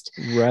released.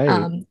 Right.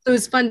 So it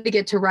was fun to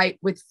get to write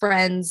with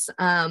friends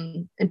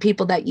and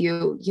people that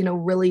you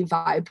really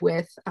vibe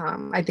with.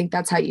 I think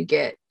that's how you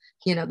get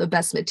the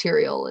best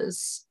material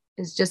is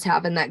just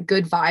having that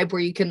good vibe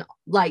where you can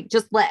like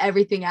just let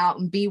everything out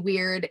and be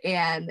weird,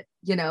 and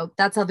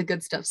that's how the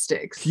good stuff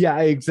sticks. Yeah,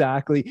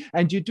 exactly.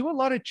 And you do a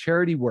lot of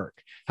charity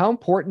work. How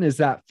important is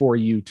that for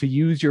you to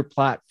use your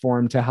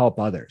platform to help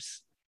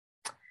others?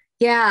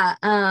 Yeah.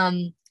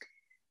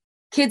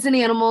 Kids and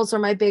animals are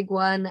my big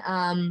one.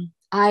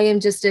 I am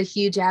just a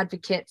huge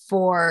advocate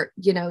for,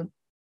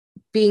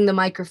 being the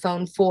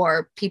microphone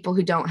for people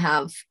who don't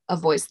have a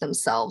voice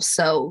themselves.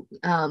 So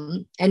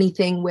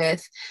anything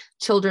with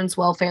children's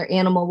welfare,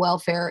 animal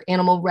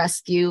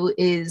rescue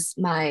is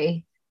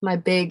my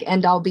big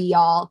end all be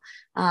all.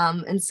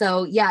 And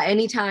so, yeah,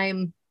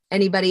 anytime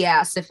anybody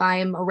asks if I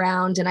am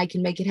around and I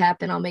can make it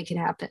happen, I'll make it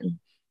happen.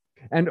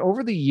 And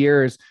over the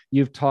years,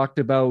 you've talked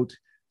about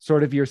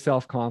sort of your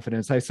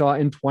self-confidence. I saw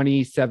in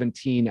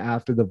 2017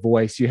 after The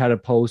Voice, you had a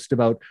post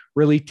about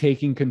really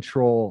taking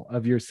control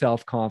of your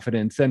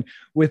self-confidence. And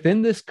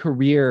within this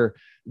career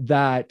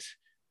that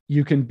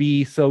you can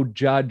be so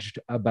judged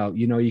about,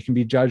 you can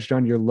be judged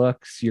on your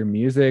looks, your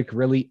music,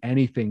 really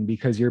anything,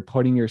 because you're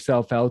putting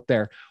yourself out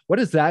there. What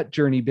has that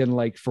journey been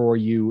like for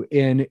you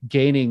in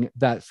gaining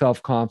that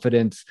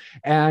self-confidence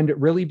and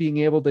really being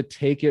able to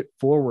take it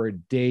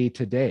forward day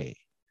to day?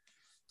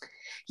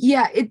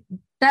 Yeah,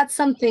 that's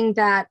something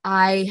that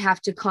I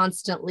have to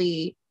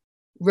constantly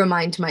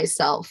remind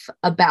myself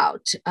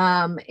about,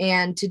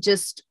 and to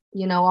just,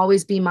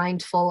 always be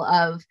mindful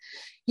of,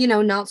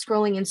 not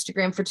scrolling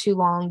Instagram for too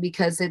long,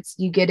 because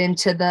you get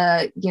into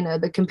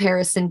the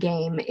comparison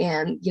game,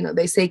 and,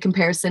 they say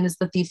comparison is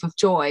the thief of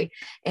joy.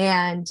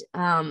 And,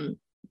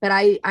 but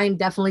I'm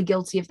definitely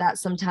guilty of that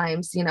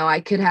sometimes.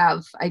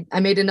 I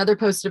made another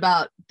post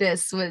about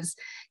this was,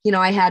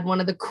 I had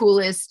one of the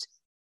coolest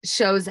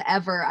shows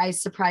ever. I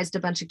surprised a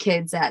bunch of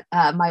kids at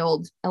my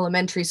old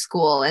elementary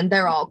school, and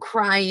they're all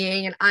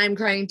crying and I'm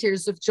crying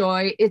tears of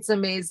joy. It's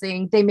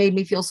amazing. They made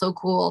me feel so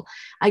cool.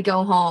 I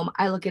go home,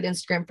 I look at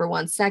Instagram for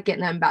 1 second,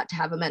 and I'm about to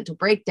have a mental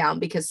breakdown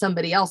because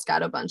somebody else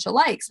got a bunch of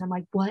likes. I'm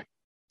like, what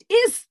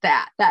is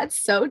that?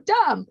 That's so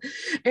dumb.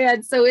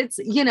 And so it's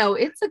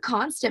a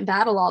constant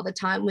battle all the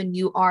time when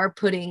you are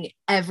putting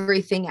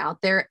everything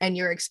out there and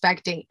you're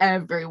expecting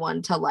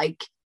everyone to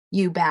like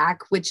you back,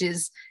 which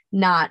is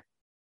not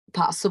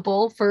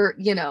possible. For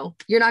you're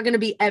not going to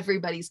be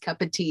everybody's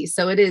cup of tea.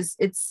 So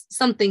it's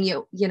something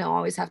you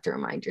always have to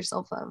remind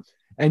yourself of.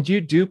 And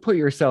you do put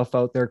yourself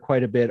out there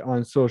quite a bit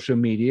on social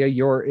media.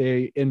 You're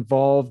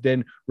involved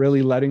in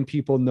really letting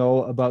people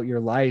know about your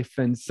life.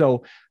 And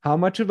so how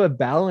much of a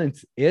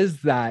balance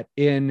is that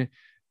in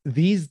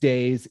these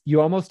days?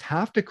 You almost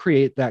have to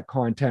create that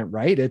content,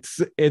 right?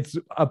 It's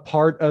a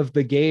part of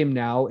the game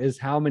now, is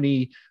how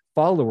many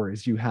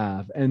followers you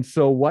have. And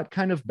so what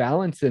kind of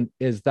balance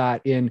is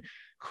that in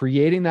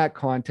creating that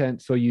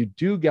content so you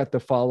do get the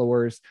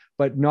followers,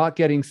 but not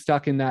getting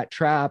stuck in that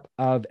trap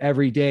of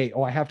every day,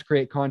 I have to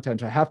create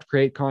content, I have to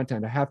create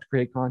content, I have to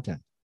create content?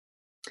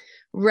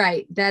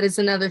 Right. That is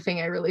another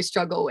thing I really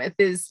struggle with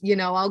is,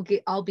 I'll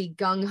be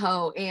gung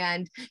ho,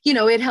 and,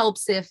 it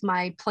helps if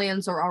my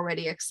plans are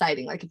already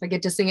exciting. Like if I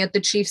get to sing at the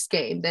Chiefs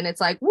game, then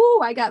it's like, woo,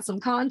 I got some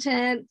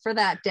content for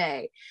that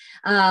day.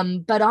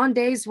 But on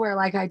days where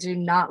like, I do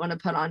not want to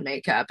put on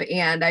makeup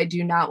and I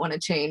do not want to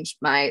change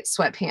my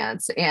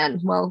sweatpants, and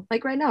well,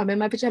 like right now I'm in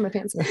my pajama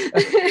pants,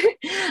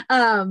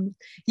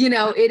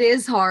 it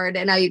is hard.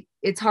 And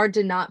it's hard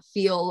to not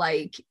feel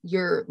like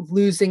you're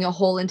losing a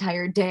whole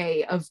entire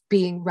day of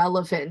being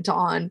relevant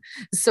on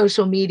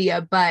social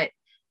media. But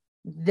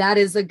that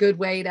is a good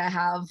way to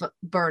have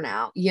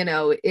burnout.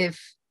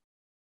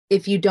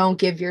 If you don't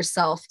give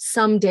yourself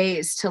some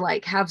days to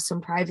like have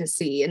some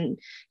privacy, and,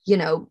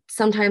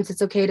 sometimes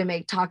it's okay to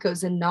make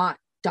tacos and not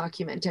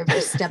document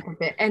every step of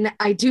it. And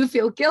I do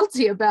feel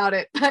guilty about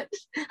it, but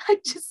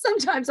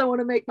sometimes I want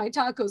to make my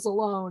tacos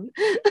alone.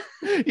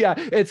 Yeah.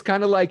 It's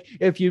kind of like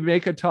if you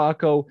make a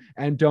taco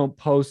and don't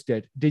post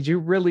it, did you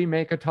really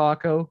make a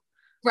taco?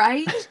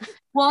 Right.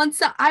 Well, and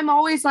so I'm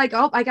always like,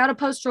 I got to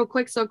post real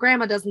quick so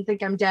grandma doesn't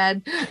think I'm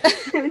dead.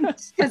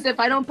 Because if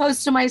I don't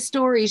post to my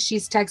stories,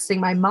 she's texting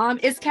my mom,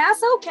 is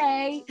Cass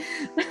okay?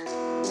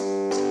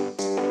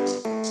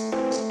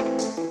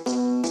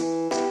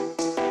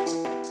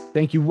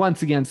 Thank you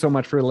once again so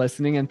much for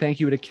listening, and thank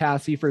you to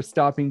Cassie for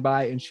stopping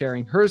by and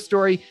sharing her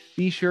story.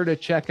 Be sure to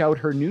check out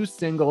her new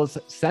singles,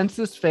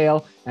 Census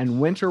Fail and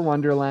Winter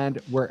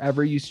Wonderland,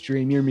 wherever you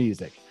stream your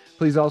music.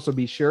 Please also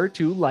be sure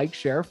to like,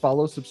 share,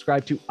 follow,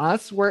 subscribe to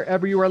us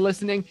wherever you are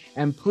listening,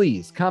 and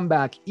please come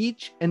back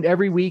each and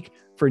every week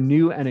for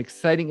new and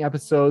exciting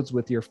episodes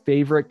with your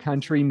favorite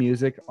country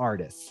music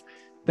artists.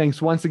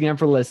 Thanks once again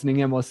for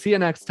listening, and we'll see you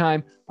next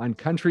time on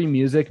Country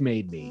Music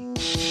Made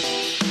Me.